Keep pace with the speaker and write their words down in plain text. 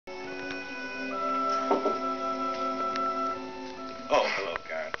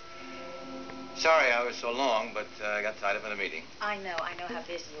Sorry I was so long, but I got tied up in a meeting. I know how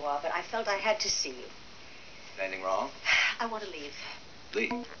busy you are, but I felt I had to see you. Is anything wrong? I want to leave.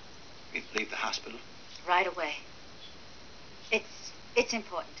 Leave? Leave the hospital? Right away. It's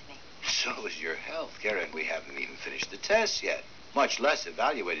important to me. So is your health, Karen. We haven't even finished the tests yet, much less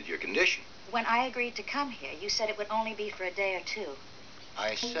evaluated your condition. When I agreed to come here, you said it would only be for a day or two.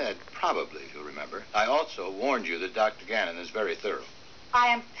 I said probably, if you'll remember. I also warned you that Dr. Gannon is very thorough. I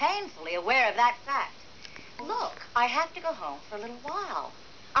am painfully aware of that fact. Look, I have to go home for a little while.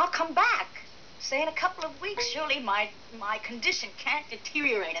 I'll come back. Say in a couple of weeks. Surely my condition can't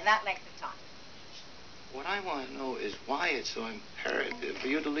deteriorate in that length of time. What I want to know is why it's so imperative for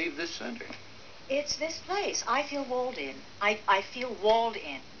you to leave this center. It's this place. I feel walled in. I feel walled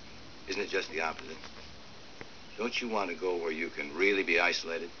in. Isn't it just the opposite? Don't you want to go where you can really be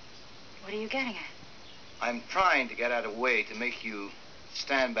isolated? What are you getting at? I'm trying to get out of a way to make you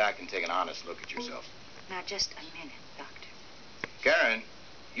stand back and take an honest look at yourself. Now, just a minute, Doctor. Karen,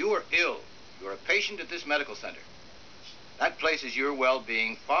 you are ill. You're a patient at this medical center. That places your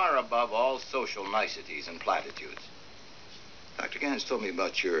well-being far above all social niceties and platitudes. Dr. Gannon's told me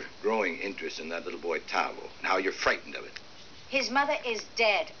about your growing interest in that little boy, Tavo, and how you're frightened of it. His mother is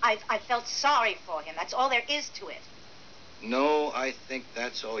dead. I've felt sorry for him. That's all there is to it. No, I think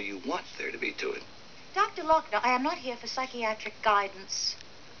that's all you want there to be to it. Dr. Lochner, I am not here for psychiatric guidance.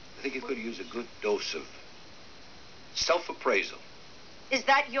 I think you could use a good dose of self-appraisal. Is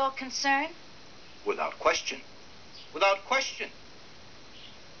that your concern? Without question. Without question.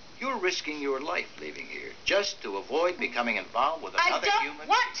 You're risking your life leaving here just to avoid becoming involved with another human. I don't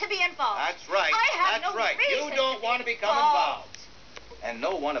want to be involved. That's right. I have That's no right. reason You don't want to become involved. And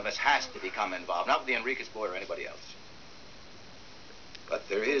no one of us has to become involved, not with the Enriquez boy or anybody else. But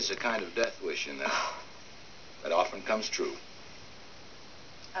there is a kind of death wish in that that often comes true.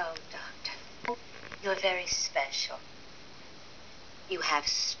 Oh, Doctor, you're very special. You have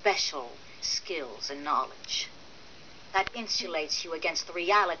special skills and knowledge. That insulates you against the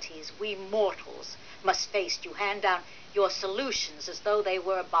realities we mortals must face. You hand down your solutions as though they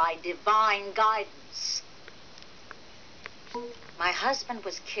were by divine guidance. My husband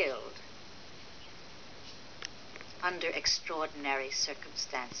was killed under extraordinary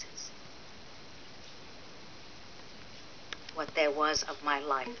circumstances. What there was of my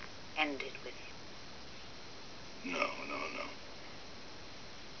life ended with him. No.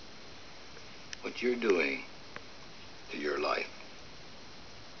 What you're doing to your life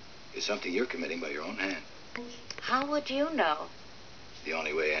is something you're committing by your own hand. How would you know? The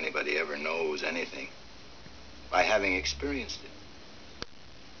only way anybody ever knows anything. By having experienced it.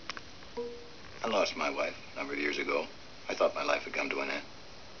 I lost my wife a number of years ago. I thought my life had come to an end.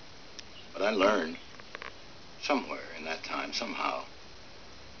 But I learned somewhere in that time, somehow,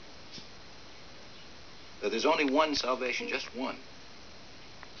 that there's only one salvation, just one.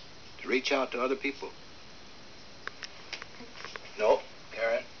 To reach out to other people. No,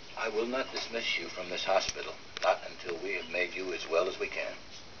 Karen, I will not dismiss you from this hospital. Not until we have made you as well as we can.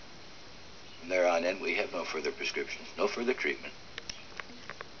 From there on in, we have no further prescriptions, no further treatment.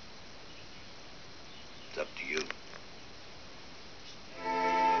 It's up to you.